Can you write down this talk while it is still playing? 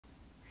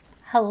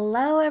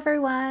Hello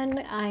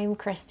everyone, I'm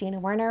Christina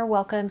Werner.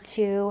 Welcome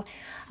to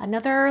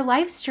another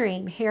live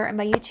stream here at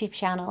my YouTube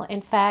channel. In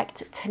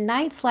fact,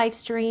 tonight's live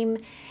stream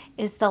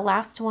is the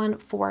last one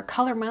for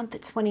Color Month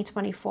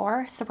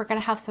 2024. So we're going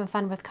to have some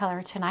fun with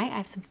color tonight. I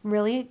have some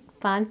really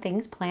fun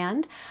things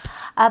planned.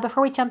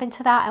 Before we jump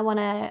into that, I want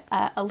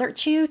to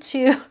alert you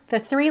to the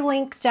 3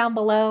 links down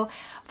below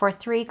for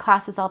 3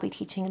 classes I'll be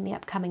teaching in the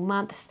upcoming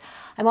months.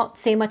 I won't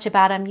say much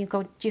about them. You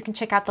can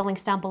check out the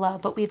links down below,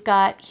 but we've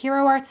got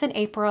Hero Arts in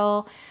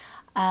April,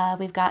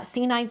 we've got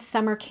C9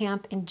 Summer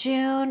Camp in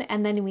June,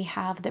 and then we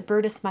have the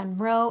Brutus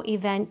Monroe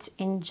event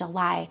in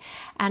July.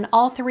 And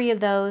all 3 of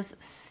those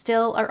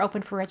still are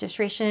open for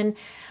registration.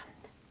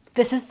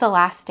 This is the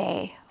last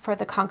day for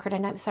the Concord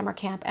and Ninth Summer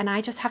Camp, and I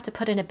just have to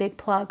put in a big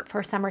plug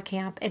for summer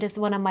camp. It is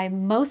one of my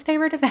most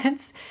favorite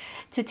events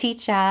to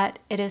teach at.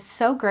 It is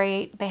so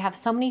great. They have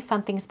so many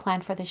fun things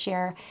planned for this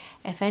year.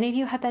 If any of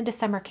you have been to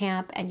summer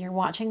camp and you're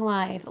watching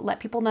live, let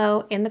people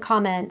know in the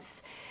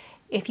comments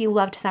if you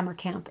loved summer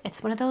camp.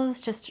 It's one of those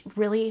just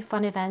really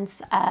fun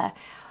events.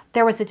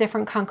 There was a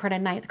different Concord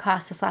and Ninth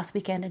class this last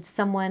weekend, and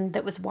someone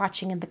that was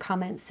watching in the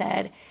comments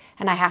said,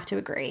 and I have to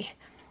agree,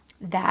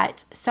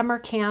 that summer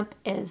camp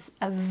is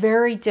a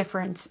very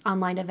different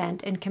online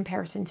event in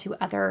comparison to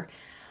other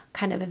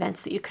kind of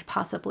events that you could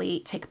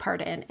possibly take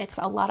part in. It's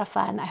a lot of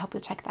fun. I hope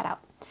you'll check that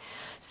out.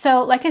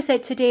 So like I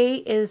said, today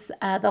is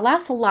the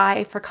last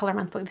live for Color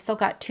Month, but we've still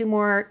got 2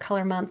 more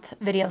Color Month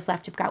videos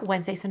left. We've got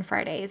Wednesdays and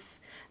Fridays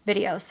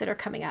videos that are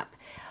coming up.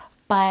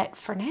 But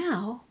for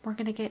now, we're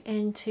going to get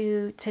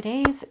into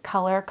today's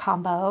color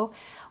combo,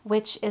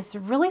 which is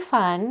really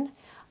fun.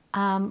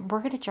 We're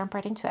going to jump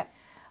right into it.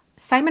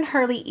 Simon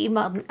Hurley he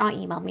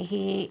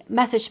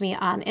messaged me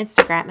on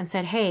Instagram and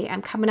said, hey,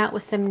 I'm coming out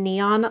with some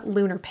neon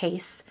lunar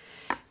pastes.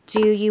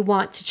 Do you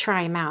want to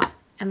try them out?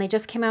 And they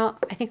just came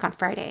out, I think, on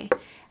Friday.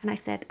 And I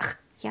said,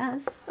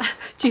 yes.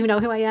 Do you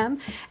know who I am?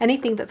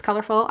 Anything that's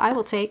colorful, I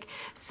will take.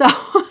 So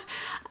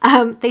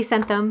they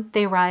sent them,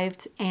 they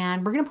arrived,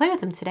 and we're going to play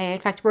with them today. In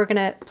fact, we're going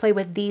to play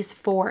with these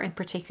 4 in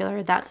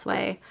particular. That's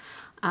why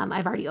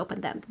I've already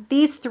opened them.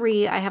 These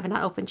 3 I have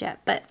not opened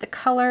yet, but the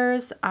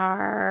colors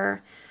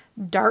are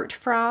Dart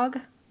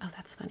Frog. Oh,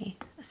 that's funny.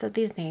 So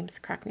these names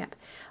crack me up.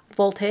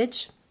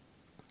 Voltage.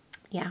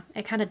 Yeah,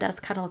 it kind of does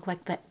look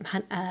like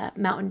that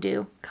Mountain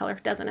Dew color,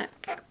 doesn't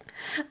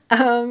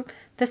it?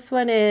 This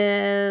one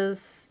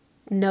is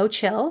No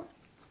Chill.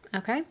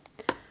 Okay.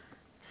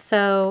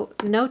 So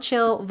No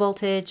Chill,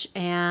 Voltage,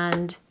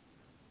 and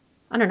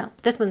I don't know.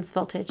 This one's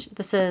Voltage.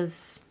 This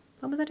is,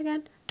 what was it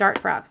again? Dart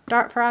Frog.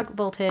 Dart Frog,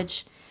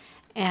 Voltage,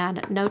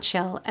 and No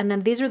Chill. And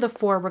then these are the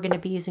 4 we're going to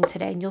be using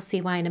today, and you'll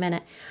see why in a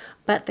minute.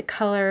 But the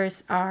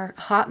colors are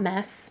Hot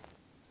Mess.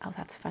 Oh,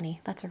 that's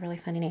funny. That's a really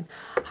funny name.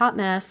 Hot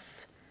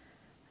Mess,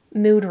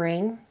 Mood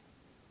Ring,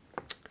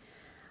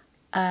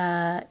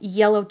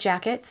 Yellow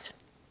Jacket,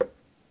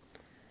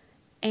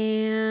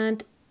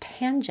 and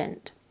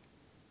Tangent.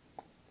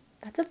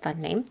 That's a fun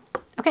name.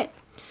 Okay,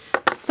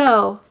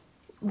 so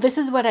this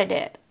is what I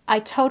did. I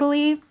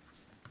totally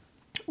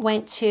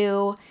went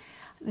to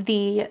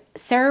the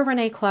Sarah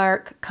Renae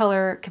Clark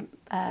Color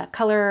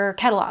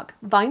Catalog,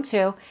 Volume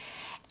 2.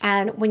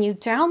 And when you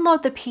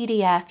download the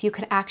PDF, you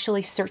can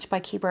actually search by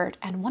keyword.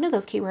 And one of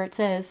those keywords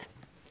is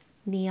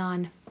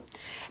neon.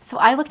 So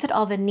I looked at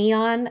all the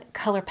neon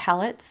color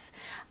palettes.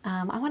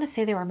 I want to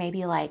say there were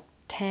maybe like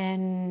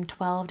 10,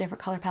 12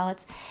 different color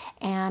palettes.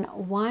 And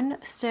one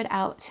stood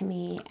out to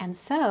me. And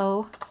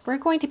so we're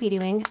going to be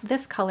doing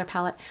this color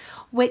palette,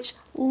 which,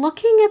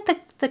 looking at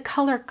the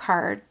color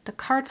card, the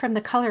card from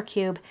the color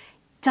cube,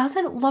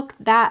 doesn't look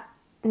that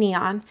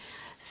neon.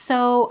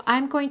 So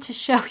I'm going to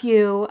show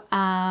you,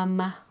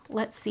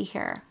 let's see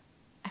here.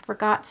 I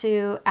forgot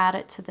to add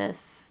it to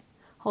this.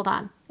 Hold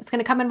on. It's going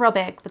to come in real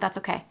big, but that's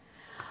okay.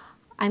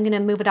 I'm going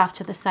to move it off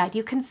to the side.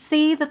 You can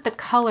see that the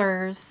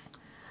colors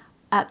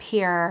up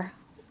here,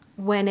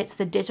 when it's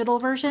the digital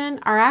version,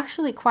 are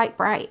actually quite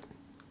bright.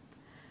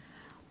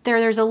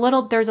 There's a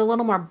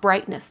little more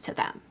brightness to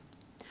them.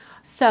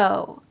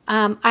 So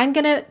I'm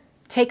going to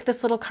take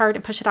this little card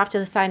and push it off to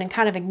the side and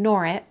kind of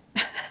ignore it.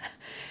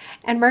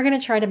 And we're going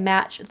to try to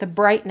match the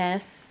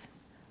brightness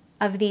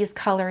of these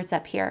colors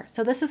up here.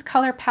 So this is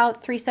Color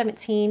Palette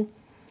 317.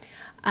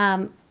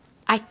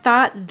 I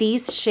thought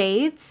these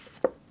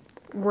shades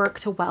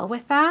worked well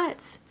with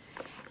that.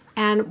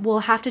 And we'll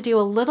have to do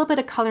a little bit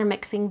of color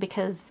mixing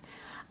because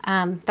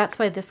that's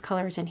why this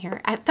color is in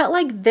here. I felt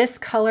like this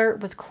color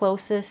was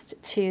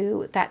closest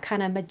to that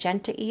kind of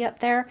magenta-y up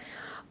there,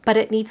 but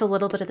it needs a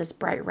little bit of this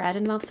bright red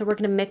involved. So we're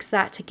going to mix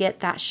that to get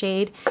that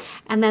shade.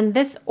 And then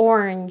this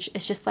orange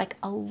is just like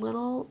a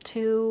little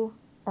too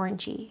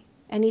orangey.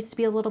 It needs to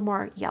be a little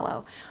more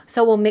yellow.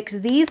 So we'll mix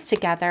these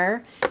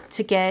together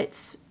to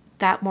get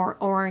that more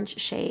orange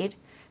shade.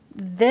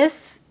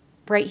 This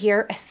right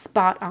here is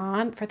spot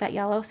on for that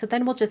yellow. So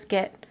then we'll just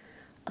get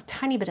a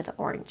tiny bit of the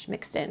orange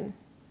mixed in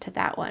to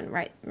that one,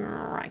 right?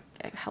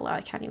 Hello,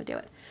 I can't even do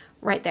it.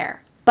 Right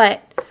there.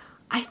 But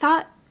I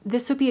thought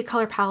this would be a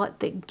color palette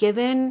that,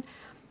 given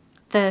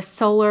the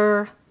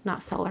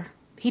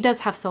he does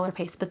have solar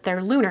paste, but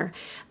they're Lunar.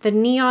 The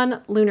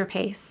neon Lunar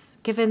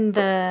paste, given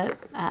the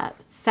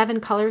 7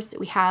 colors that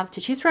we have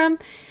to choose from,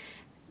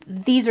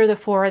 these are the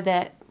 4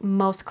 that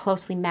most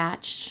closely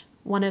match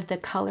one of the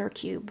color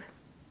cube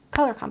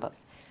color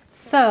combos.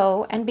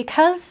 So, and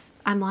because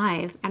I'm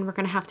live and we're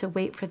going to have to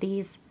wait for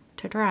these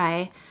to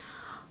dry,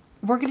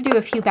 we're going to do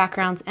a few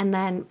backgrounds, and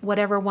then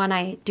whatever one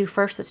I do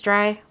first that's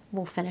dry,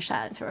 we'll finish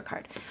that into a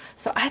card.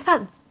 So I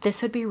thought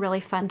this would be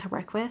really fun to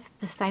work with,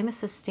 the Simon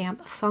Says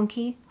Stamp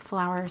Funky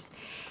Flowers.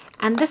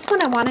 And this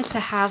one I wanted to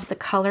have the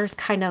colors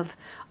kind of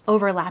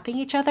overlapping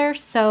each other.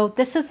 So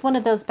this is one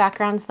of those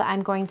backgrounds that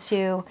I'm going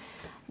to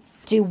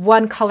do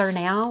one color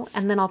now,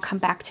 and then I'll come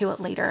back to it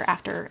later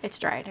after it's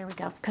dried. There we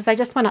go. Because I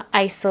just want to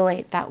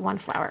isolate that one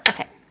flower.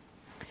 Okay.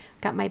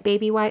 Got my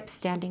baby wipes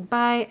standing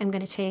by. I'm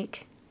going to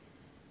take,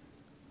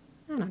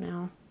 I don't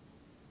know,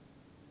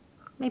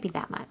 maybe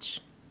that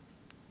much.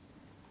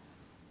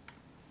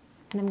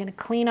 And I'm going to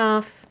clean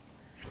off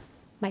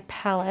my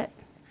palette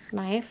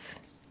knife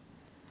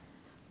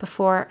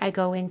before I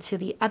go into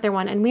the other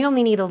one. And we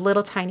only need a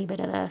little tiny bit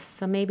of this,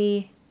 so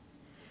maybe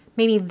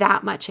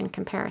that much in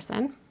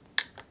comparison.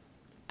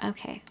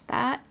 Okay,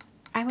 that,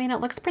 I mean, it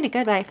looks pretty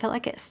good, but I feel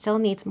like it still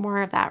needs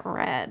more of that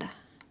red.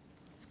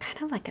 It's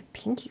kind of like a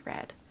pinky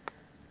red.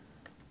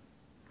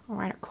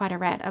 Or quite a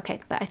red. Okay,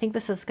 but I think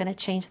this is going to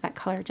change that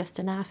color just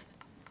enough.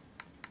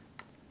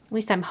 At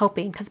least I'm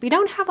hoping, because we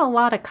don't have a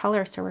lot of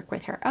colors to work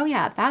with here. Oh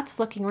yeah, that's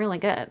looking really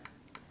good.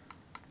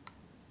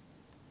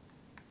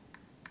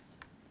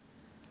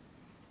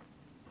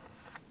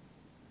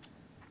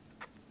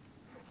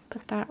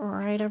 Put that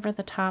right over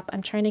the top.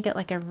 I'm trying to get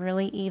like a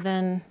really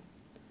even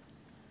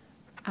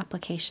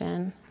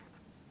application.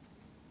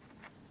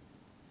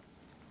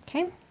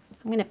 Okay, I'm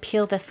going to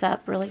peel this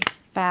up really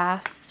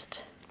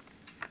fast.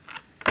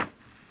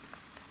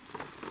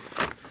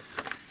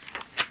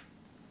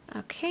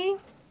 Okay,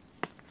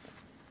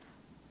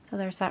 so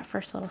there's that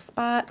first little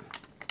spot.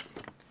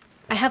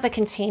 I have a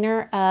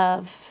container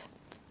of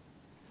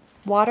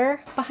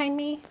water behind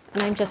me,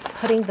 and I'm just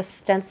putting the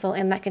stencil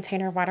in that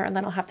container of water, and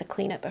then I'll have to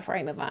clean it before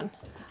I move on.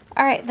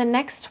 All right, the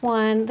next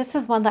one, this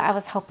is one that I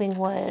was hoping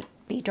would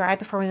be dry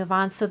before we move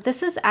on. So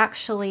this is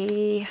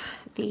actually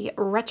the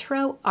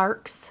Retro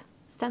Arcs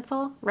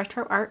stencil,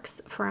 Retro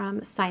Arcs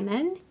from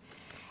Simon.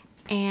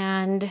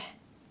 And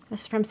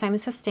this is from Simon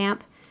Says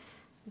Stamp.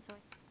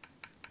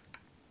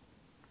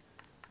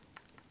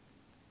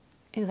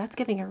 Ooh, that's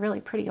giving a really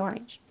pretty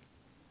orange.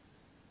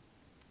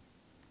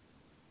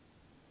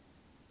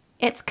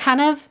 It's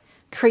kind of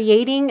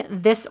creating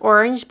this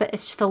orange, but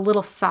it's just a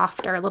little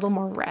softer, a little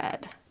more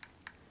red.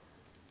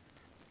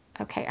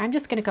 Okay, I'm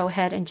just going to go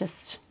ahead and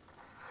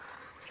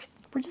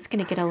we're just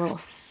going to get a little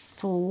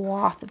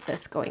swath of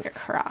this going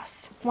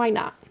across. Why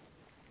not?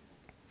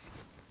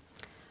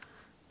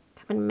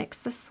 I'm going to mix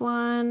this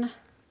one.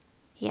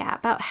 Yeah,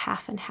 about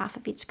half and half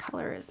of each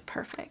color is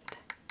perfect.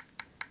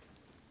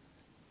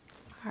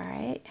 All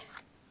right.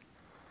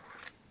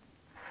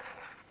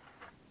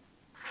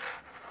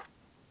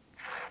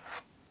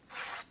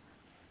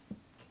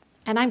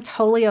 And I'm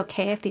totally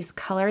okay if these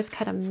colors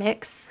kind of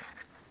mix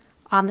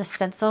on the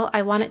stencil.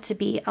 I want it to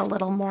be a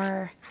little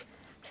more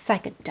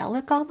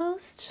psychedelic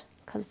almost,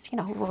 because, you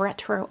know,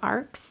 retro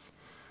arcs.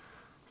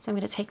 So I'm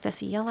going to take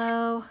this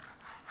yellow.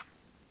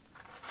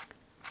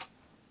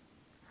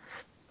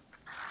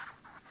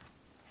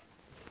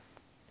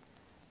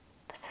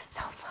 This is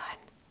so fun.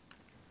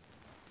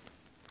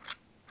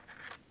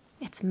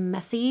 It's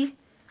messy,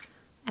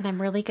 and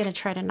I'm really going to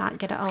try to not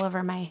get it all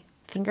over my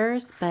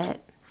fingers, but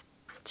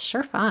it's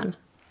sure fun.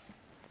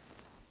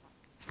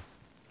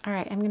 All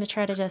right, I'm going to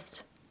try to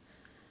just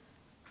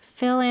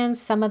fill in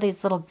some of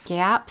these little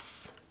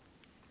gaps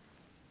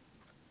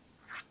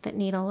that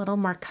need a little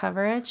more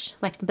coverage.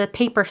 Like the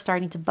paper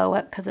starting to bow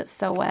up because it's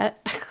so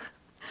wet.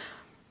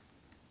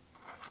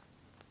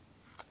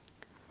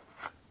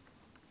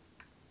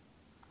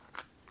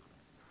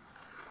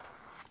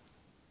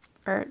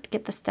 Or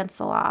get the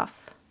stencil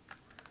off.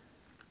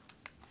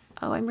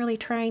 Oh, I'm really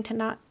trying to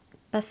not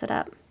mess it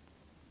up.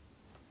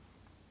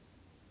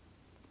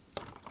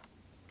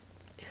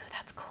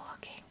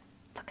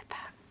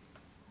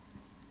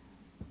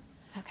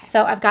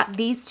 So I've got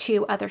these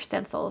 2 other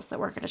stencils that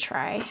we're going to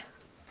try.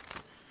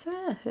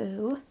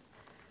 So,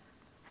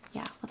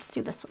 yeah, let's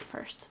do this one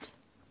first.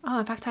 Oh,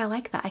 in fact, I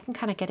like that. I can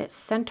kind of get it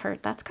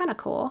centered. That's kind of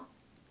cool.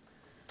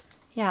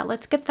 Yeah,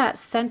 let's get that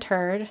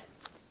centered.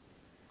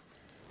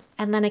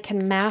 And then I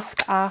can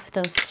mask off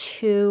those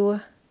 2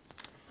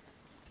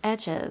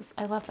 edges.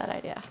 I love that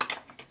idea.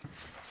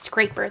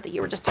 Scraper that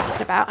you were just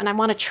talking about. And I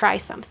want to try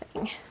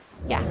something.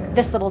 Yeah,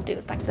 this little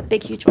dude, like the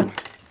big, huge one.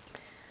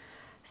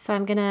 So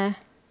I'm going to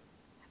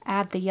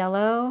add the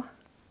yellow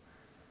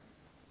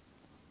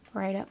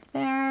right up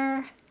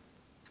there.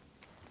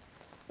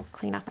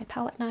 Clean off my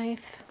palette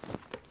knife.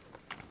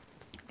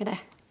 I'm gonna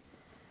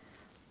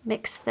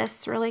mix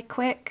this really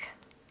quick.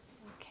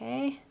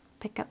 Okay,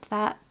 pick up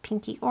that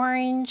pinky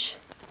orange,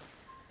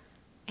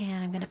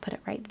 and I'm gonna put it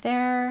right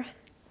there.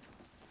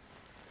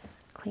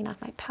 Clean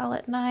off my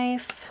palette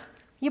knife.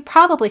 You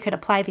probably could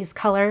apply these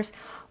colors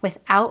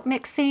without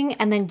mixing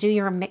and then do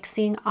your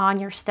mixing on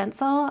your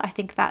stencil. I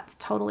think that's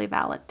totally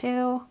valid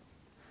too.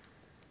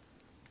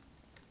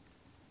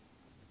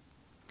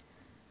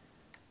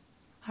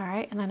 All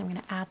right, and then I'm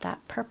going to add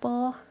that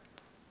purple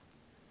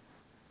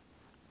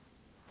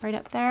right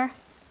up there.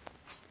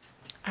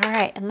 All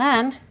right, and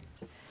then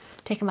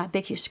taking my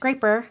big huge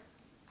scraper,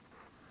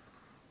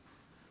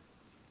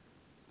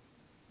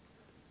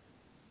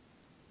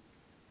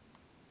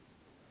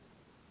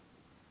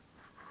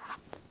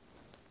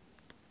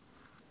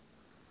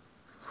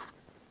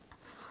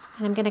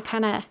 and I'm going to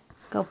kind of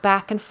go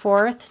back and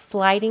forth,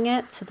 sliding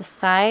it to the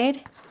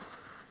side.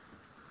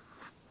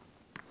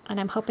 And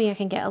I'm hoping I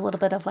can get a little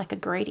bit of like a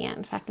gradient.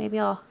 In fact, maybe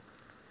I'll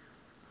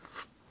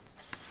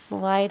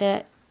slide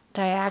it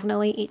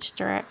diagonally each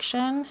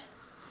direction.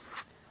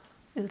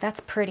 Ooh, that's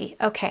pretty.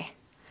 Okay.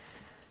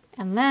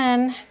 And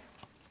then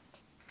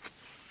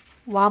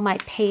while my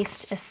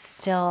paste is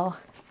still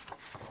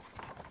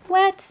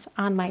wet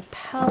on my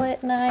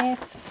palette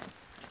knife,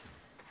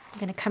 I'm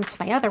going to come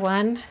to my other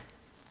one.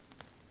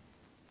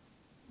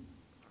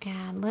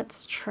 And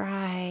let's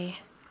try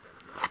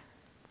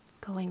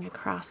going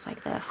across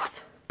like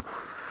this.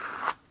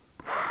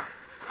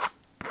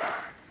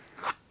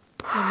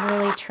 I'm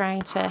really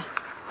trying to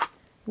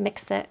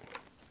mix it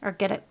or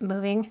get it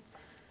moving.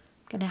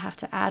 I'm gonna have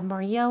to add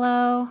more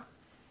yellow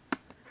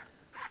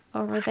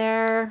over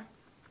there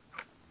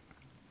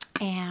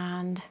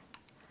and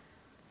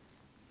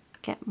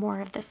get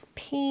more of this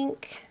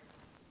pink.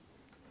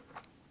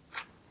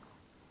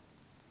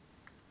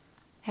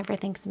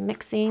 Everything's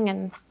mixing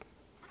and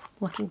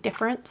looking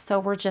different, so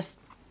we're just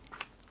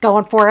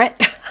going for it.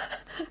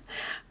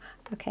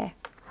 Okay.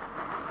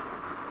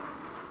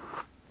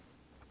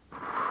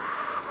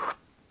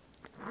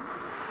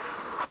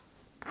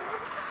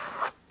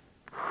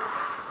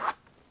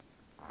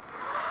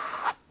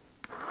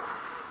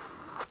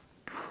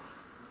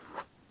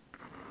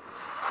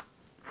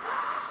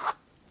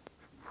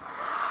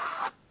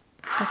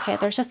 Okay,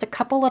 there's just a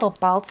couple little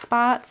bald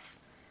spots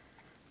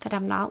that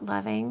I'm not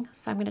loving,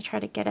 so I'm going to try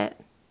to get it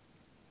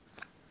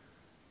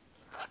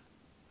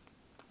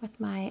with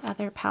my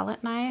other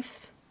palette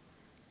knife.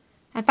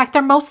 In fact,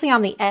 they're mostly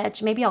on the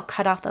edge. Maybe I'll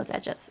cut off those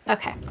edges.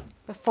 Okay,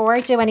 before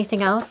I do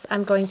anything else,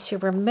 I'm going to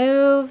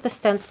remove the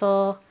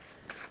stencil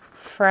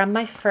from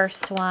my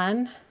first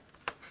one.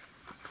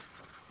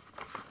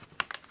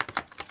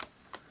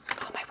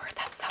 Oh my word,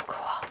 that's so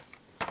cool.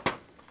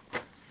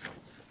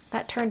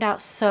 That turned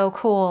out so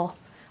cool.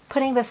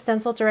 Putting the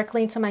stencil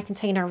directly into my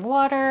container of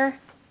water.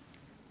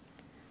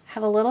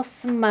 Have a little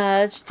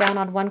smudge down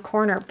on one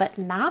corner, but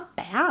not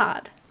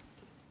bad.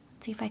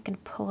 Let's see if I can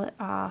pull it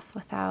off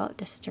without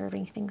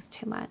disturbing things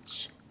too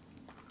much.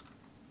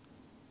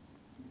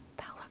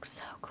 That looks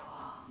so cool.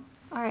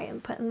 All right,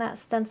 I'm putting that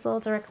stencil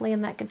directly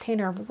in that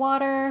container of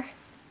water.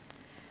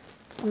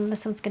 And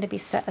this one's going to be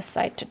set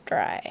aside to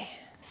dry.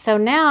 So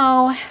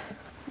now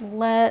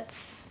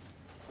let's,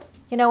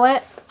 you know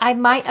what? I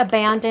might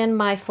abandon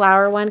my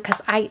flower one because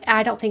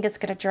I don't think it's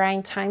going to dry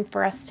in time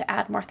for us to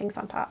add more things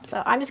on top.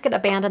 So I'm just going to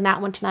abandon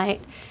that one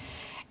tonight.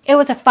 It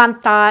was a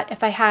fun thought.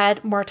 If I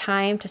had more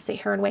time to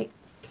sit here and wait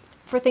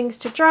for things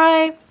to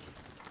dry,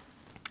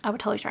 I would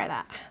totally try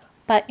that.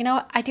 But you know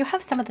what? I do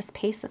have some of this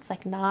paste that's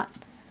like not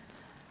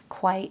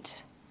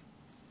quite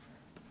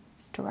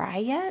dry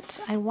yet.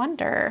 I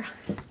wonder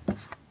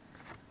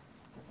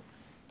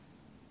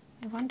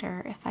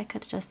if I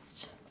could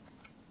just...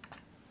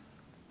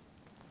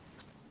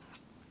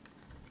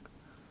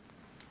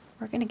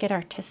 We're going to get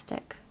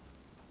artistic.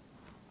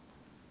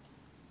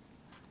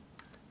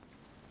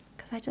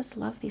 Because I just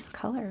love these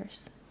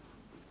colors.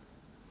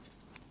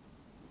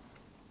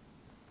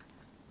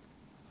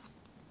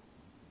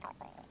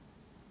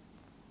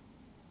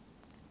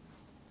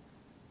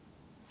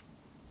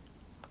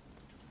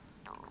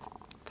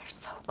 They're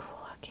so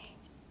cool looking.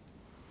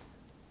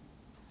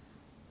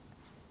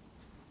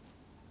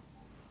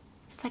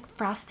 It's like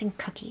frosting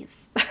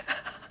cookies.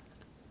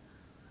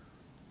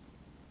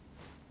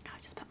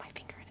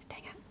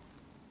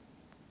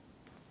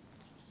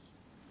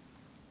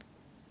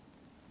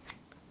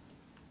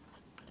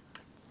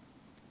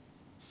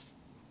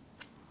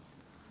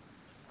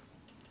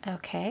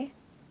 Okay,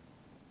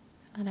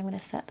 and I'm going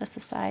to set this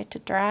aside to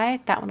dry.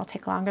 That one will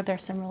take longer.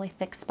 There's some really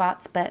thick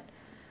spots, but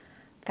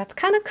that's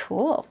kind of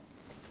cool.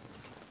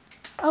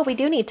 Oh, we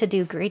do need to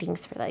do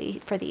greetings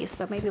for these,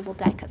 so maybe we'll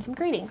die cut some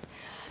greetings.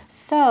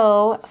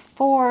 So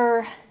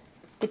for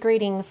the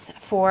greetings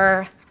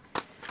for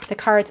the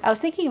cards, I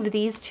was thinking of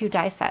these two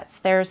die sets.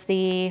 There's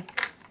the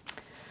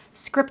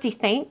Scripty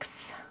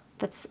Thanks,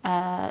 that's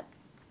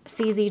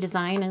CZ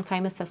Design and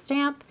Simon Says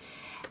Stamp.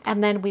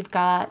 And then we've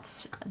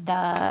got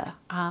the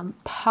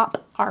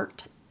Pop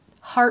Art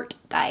Heart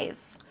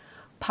dies.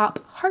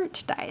 Pop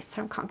Heart dies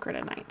from Concord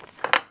and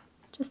Ninth.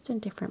 Just in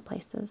different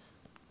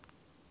places.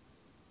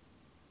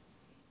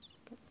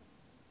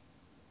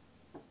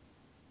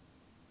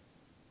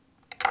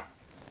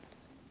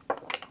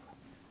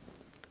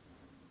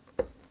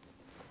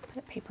 Put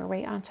a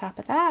paperweight on top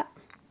of that.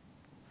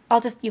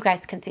 you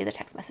guys can see the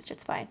text message.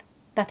 It's fine.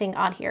 Nothing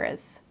on here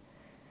is,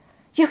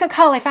 you can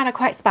call, I found a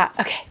quiet spot.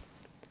 Okay.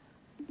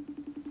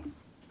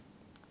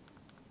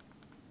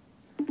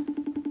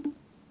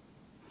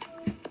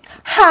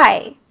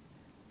 Hi.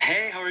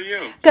 Hey, how are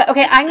you? Good.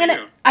 Okay,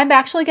 I'm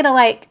actually gonna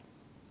like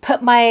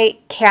put my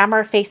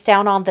camera face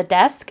down on the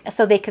desk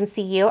so they can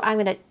see you. I'm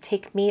gonna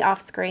take me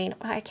off screen.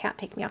 I can't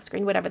take me off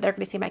screen, whatever. They're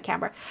gonna see my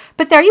camera.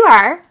 But there you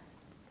are.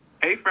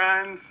 Hey,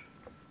 friends.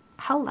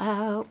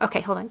 Hello.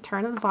 Okay, hold on.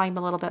 Turn the volume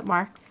a little bit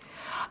more.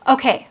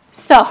 Okay,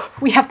 so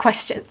we have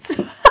questions.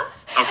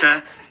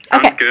 Okay.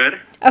 Sounds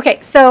good. Okay,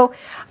 so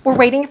we're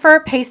waiting for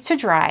our paste to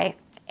dry.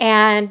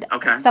 And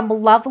Okay. some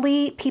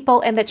lovely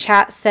people in the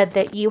chat said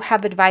that you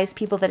have advised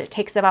people that it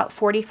takes about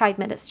 45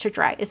 minutes to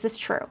dry. Is this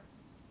true?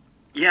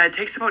 Yeah, it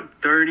takes about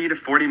 30 to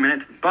 40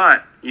 minutes,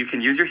 but you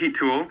can use your heat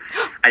tool.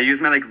 I use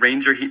my like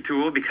Ranger heat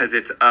tool because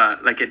it's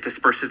like it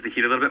disperses the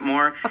heat a little bit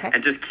more. Okay.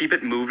 And just keep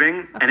it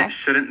moving and it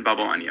shouldn't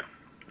bubble on you.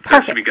 So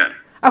Perfect. it should be good.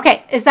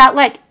 Okay, is that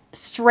like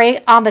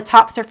straight on the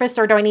top surface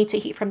or do I need to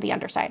heat from the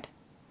underside?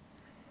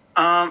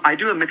 I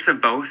do a mix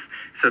of both.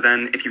 So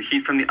then if you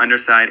heat from the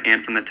underside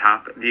and from the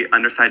top, the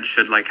underside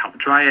should like help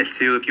dry it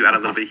too if you add a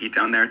little bit of heat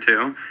down there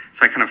too.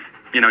 So I kind of,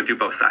 do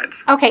both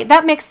sides. Okay,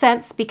 that makes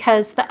sense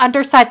because the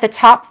underside, the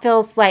top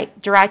feels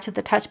like dry to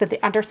the touch, but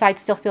the underside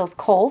still feels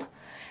cold.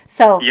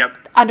 So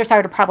Yep. the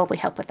underside would probably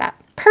help with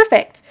that.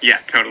 Perfect. Yeah,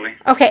 totally.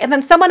 Okay, and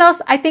then someone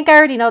else, I think I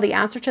already know the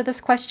answer to this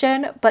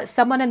question, but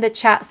someone in the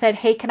chat said,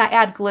 hey, can I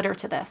add glitter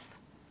to this?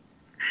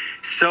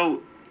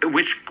 So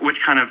which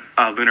kind of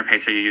lunar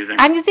paste are you using?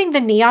 I'm using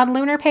the neon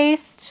lunar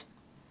paste.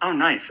 Oh,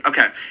 nice.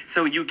 Okay.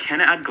 So you can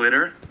add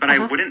glitter, but I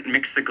wouldn't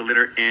mix the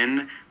glitter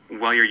in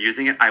while you're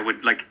using it. I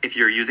would, like, if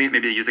you're using it,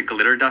 maybe use a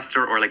glitter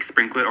duster or, like,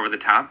 sprinkle it over the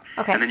top.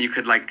 Okay. And then you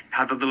could, like,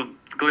 have a little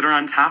glitter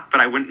on top, but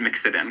I wouldn't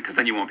mix it in because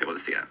then you won't be able to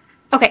see it.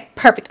 Okay,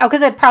 perfect. Oh,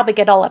 because it'd probably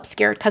get all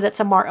obscured because it's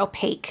a more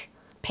opaque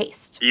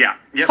paste. Yeah.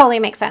 Yep. Totally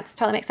makes sense.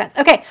 Totally makes sense.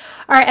 Okay.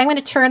 All right, I'm going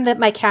to turn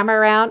my camera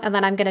around, and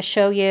then I'm going to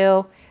show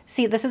you.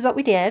 See, this is what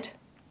we did.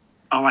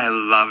 Oh, I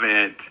love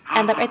it.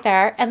 And that right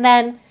there. And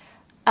then,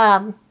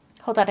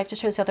 hold on, I have to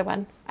show this other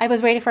one. I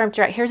was waiting for him to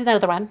dry. Here's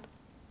another one.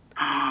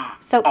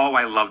 So, Oh,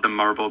 I love the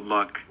marbled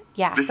look.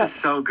 yeah. This is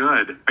so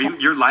good.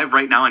 You're live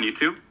right now on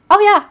YouTube? Oh,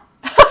 yeah.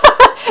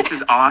 This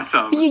is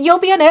awesome. You'll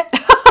be in it.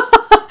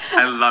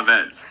 I love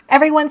it.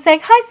 Everyone's saying,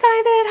 hi,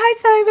 Simon.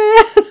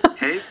 Hi, Simon.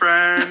 Hey,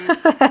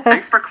 friends.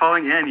 Thanks for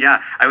calling in.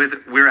 Yeah,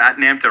 we're at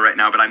NAMTA right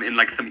now, but I'm in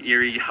like some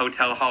eerie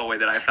hotel hallway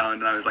that I found,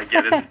 and I was like,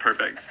 yeah, this is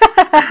perfect.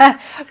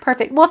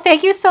 Perfect. Well,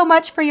 thank you so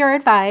much for your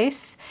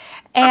advice.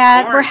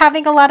 And we're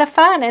having a lot of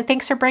fun, and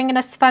thanks for bringing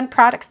us fun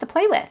products to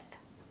play with.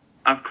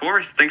 Of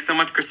course. Thanks so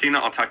much, Christina.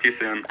 I'll talk to you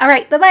soon. All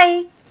right.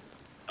 Bye-bye.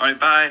 All right,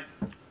 bye.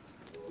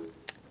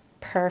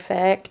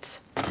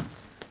 Perfect.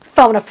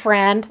 Phone a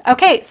friend.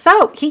 Okay,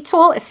 so heat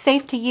tool is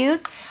safe to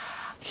use.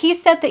 He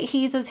said that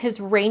he uses his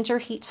Ranger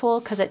heat tool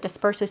because it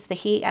disperses the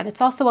heat, and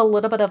it's also a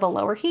little bit of a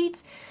lower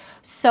heat.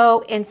 So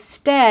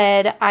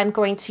instead, I'm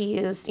going to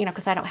use,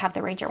 because I don't have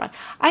the Ranger one,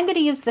 I'm going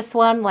to use this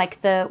one,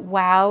 like the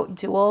Wow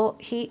Dual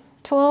Heat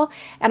tool,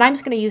 and I'm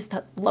just going to use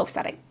the low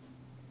setting.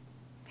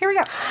 Here we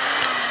go.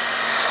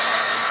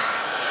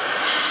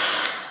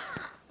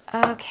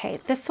 Okay,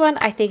 this one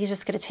I think is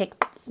just going to take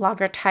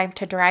longer time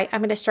to dry.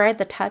 I'm going to dry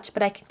the touch,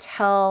 but I could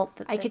tell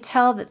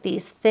that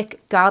these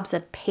thick gobs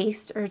of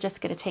paste are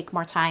just going to take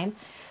more time.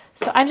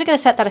 So I'm just going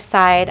to set that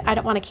aside. I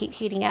don't want to keep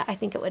heating it. I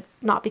think it would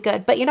not be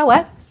good. But you know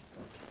what?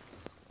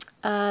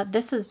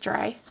 This is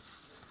dry.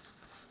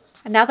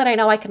 And now that I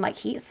know I can like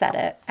heat set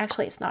it,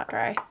 actually it's not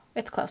dry.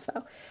 It's close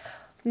though.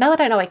 Now that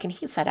I know I can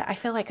heat set it, I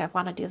feel like I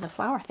want to do the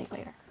flower thing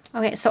later.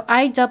 Okay, so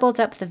I doubled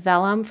up the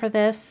vellum for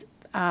this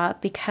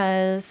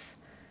because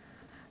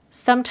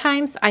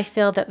sometimes I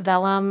feel that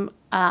vellum,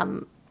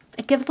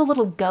 it gives a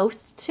little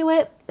ghost to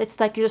it. It's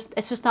like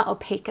it's just not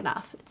opaque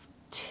enough. It's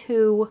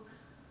too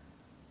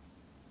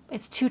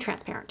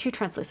transparent, too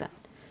translucent.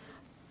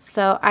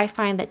 So I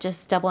find that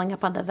just doubling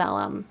up on the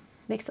vellum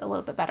makes it a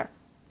little bit better.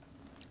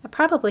 I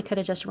probably could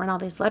have just run all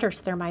these letters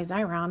through my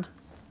Xyron,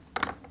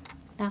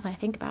 now that I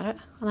think about it.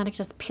 And then I could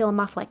just peel them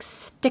off like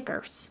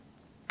stickers.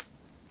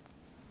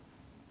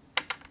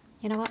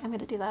 You know what? I'm going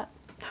to do that.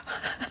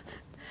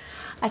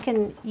 I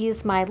can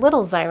use my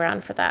little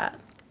Xyron for that.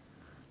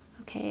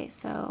 Okay,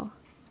 so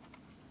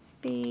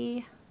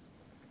B,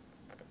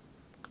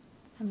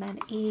 and then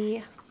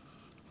E.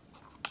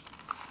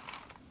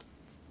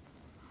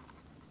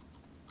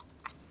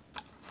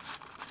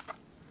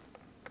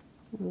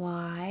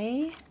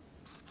 Y,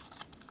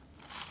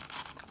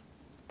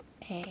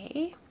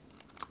 A,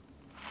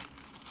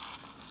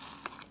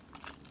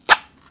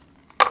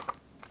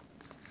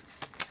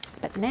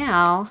 but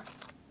now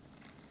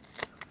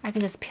I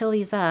can just peel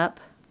these up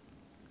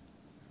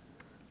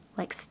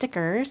like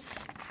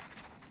stickers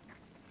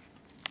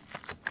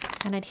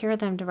and adhere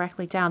them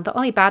directly down. The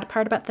only bad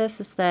part about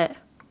this is that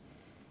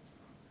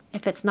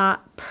if it's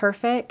not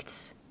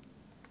perfect,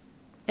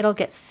 it'll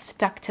get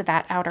stuck to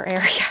that outer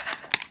area.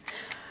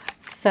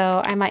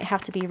 So I might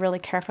have to be really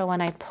careful when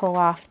I pull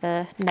off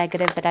the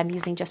negative that I'm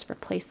using just for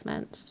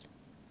placement.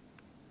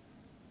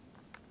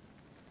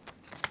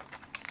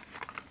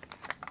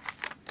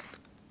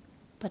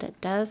 but it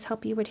does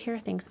help you adhere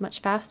things much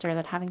faster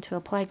than having to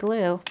apply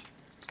glue.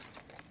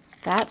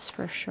 That's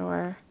for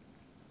sure.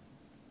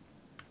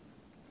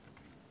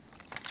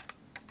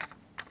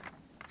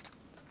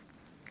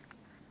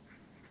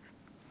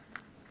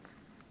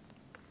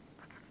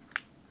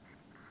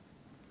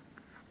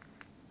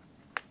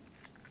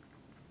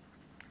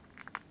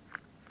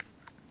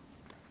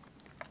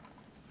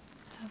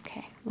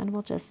 Okay, and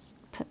we'll just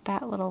put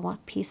that little one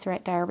piece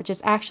right there, which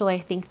is actually, I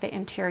think, the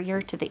interior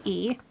to the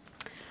E,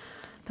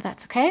 but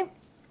that's okay.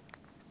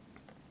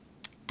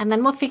 And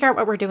then we'll figure out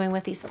what we're doing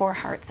with these 4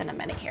 hearts in a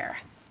minute here.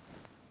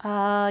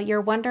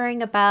 You're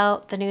wondering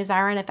about the new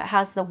Xyron, if it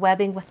has the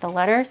webbing with the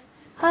letters.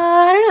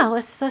 I don't know,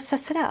 let's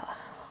test it out.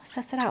 Let's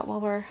test it out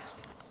while we're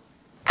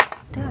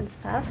doing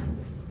stuff.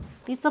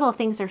 These little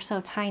things are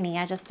so tiny,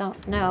 I just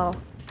don't know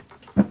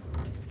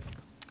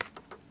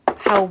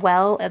how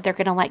well they're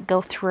gonna like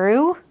go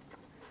through.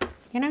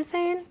 You know what I'm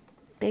saying?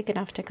 Big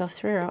enough to go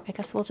through. I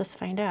guess we'll just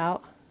find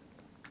out.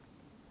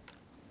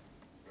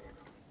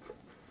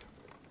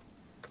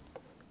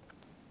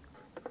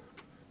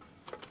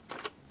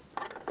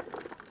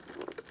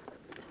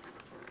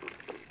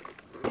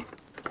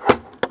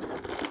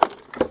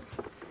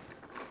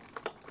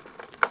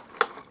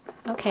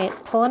 Okay,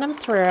 it's pulling them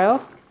through.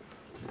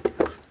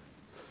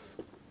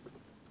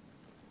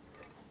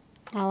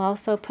 I'll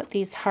also put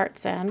these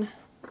hearts in.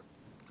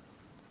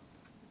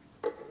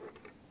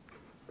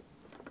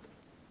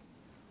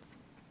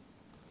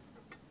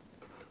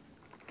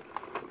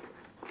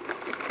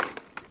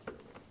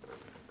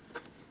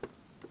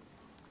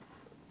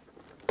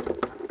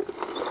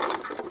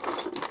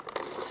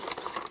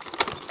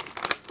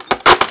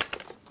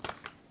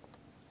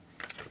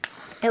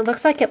 It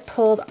looks like it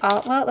pulled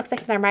all, well, it looks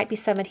like there might be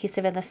some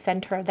adhesive in the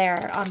center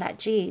there on that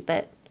G,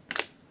 but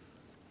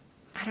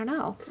I don't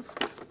know.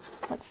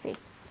 Let's see.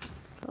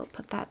 We'll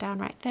put that down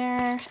right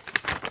there.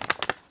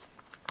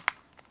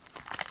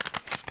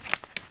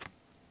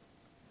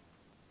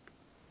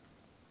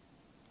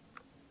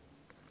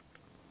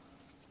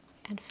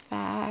 In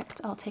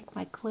fact, I'll take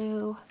my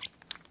glue,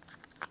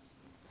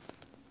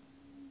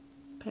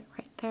 put it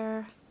right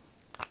there.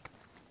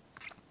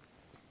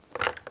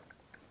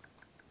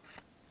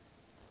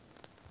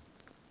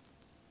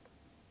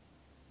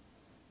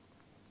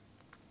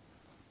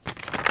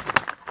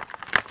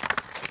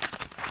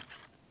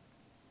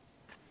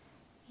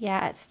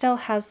 Yeah, it still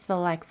has the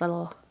like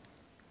little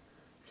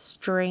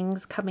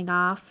strings coming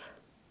off.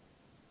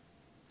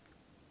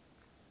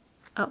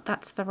 Oh,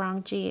 that's the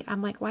wrong G.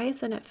 I'm like, why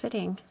isn't it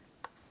fitting?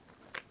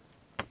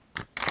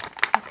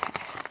 Okay.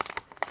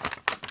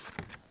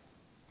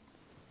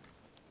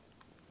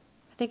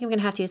 I think I'm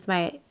gonna have to use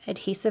my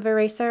adhesive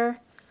eraser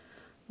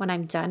when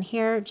I'm done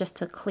here, just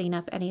to clean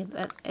up any of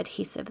the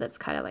adhesive that's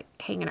kind of like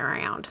hanging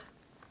around.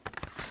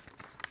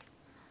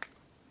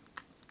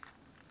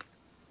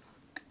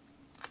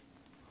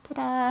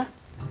 Ta-da!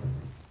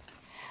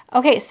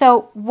 Okay,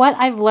 so what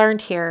I've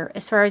learned here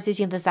as far as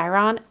using the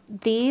Xyron,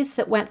 these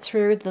that went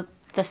through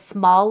the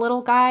small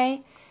little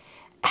guy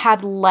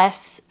had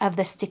less of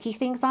the sticky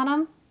things on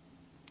them.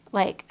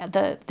 Like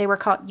you were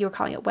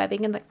calling it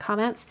webbing in the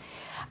comments.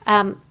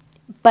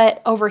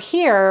 But over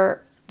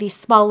here, these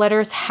small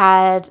letters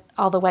had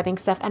all the webbing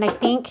stuff, and I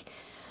think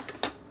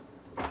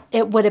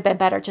it would have been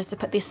better just to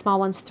put these small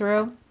ones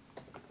through.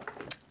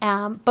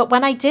 But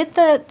when I did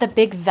the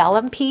big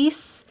vellum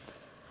piece,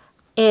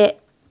 it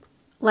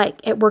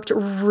worked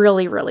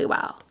really, really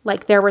well.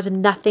 Like there was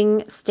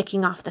nothing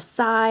sticking off the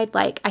side.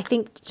 Like I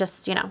think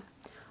just, you know,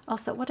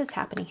 also what is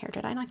happening here?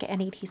 Did I not get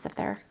any adhesive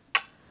there?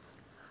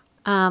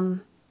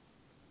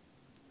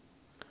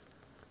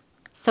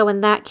 So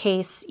in that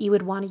case, you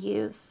would want to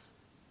use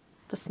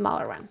the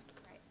smaller one.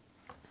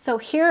 So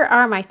here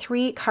are my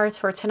 3 cards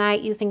for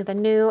tonight using the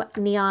new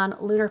Neon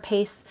Lunar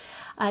Paste.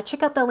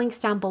 Check out the links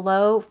down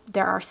below.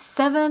 There are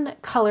 7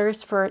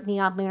 colors for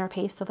Neon Lunar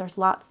Paste, so there's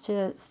lots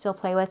to still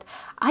play with.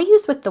 I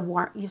use the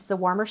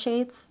warmer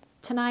shades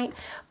tonight,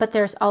 but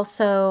there's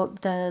also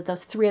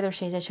those 3 other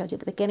shades I showed you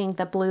at the beginning: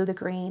 the blue, the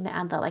green,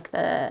 and the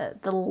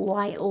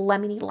light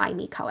lemony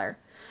limey color.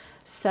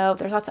 So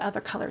there's lots of other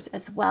colors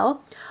as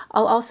well.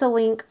 I'll also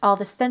link all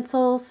the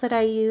stencils that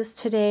I used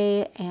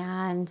today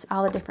and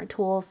all the different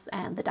tools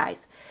and the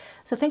dies.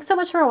 So thanks so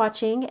much for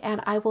watching,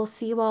 and I will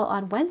see you all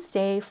on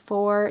Wednesday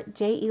for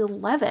day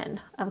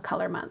 11 of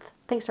Color Month.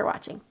 Thanks for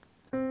watching.